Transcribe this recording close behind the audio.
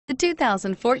The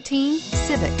 2014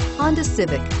 Civic, Honda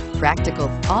Civic. Practical,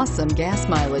 awesome gas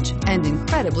mileage, and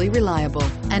incredibly reliable,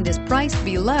 and is priced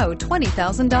below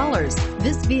 $20,000.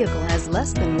 This vehicle has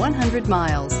less than 100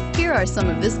 miles. Here are some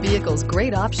of this vehicle's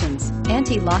great options: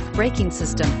 anti-lock braking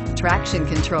system, traction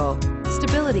control,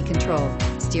 stability control,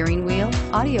 steering wheel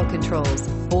audio controls,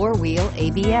 four-wheel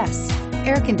ABS,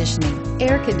 air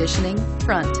conditioning,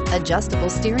 front, adjustable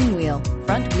steering wheel,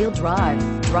 front wheel drive,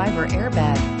 driver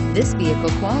airbag. This vehicle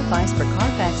qualifies for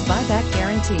Carfax buyback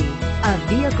guarantee. A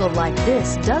vehicle like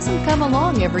this doesn't come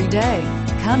along every day.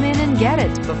 Come in and get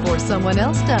it before someone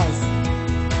else does.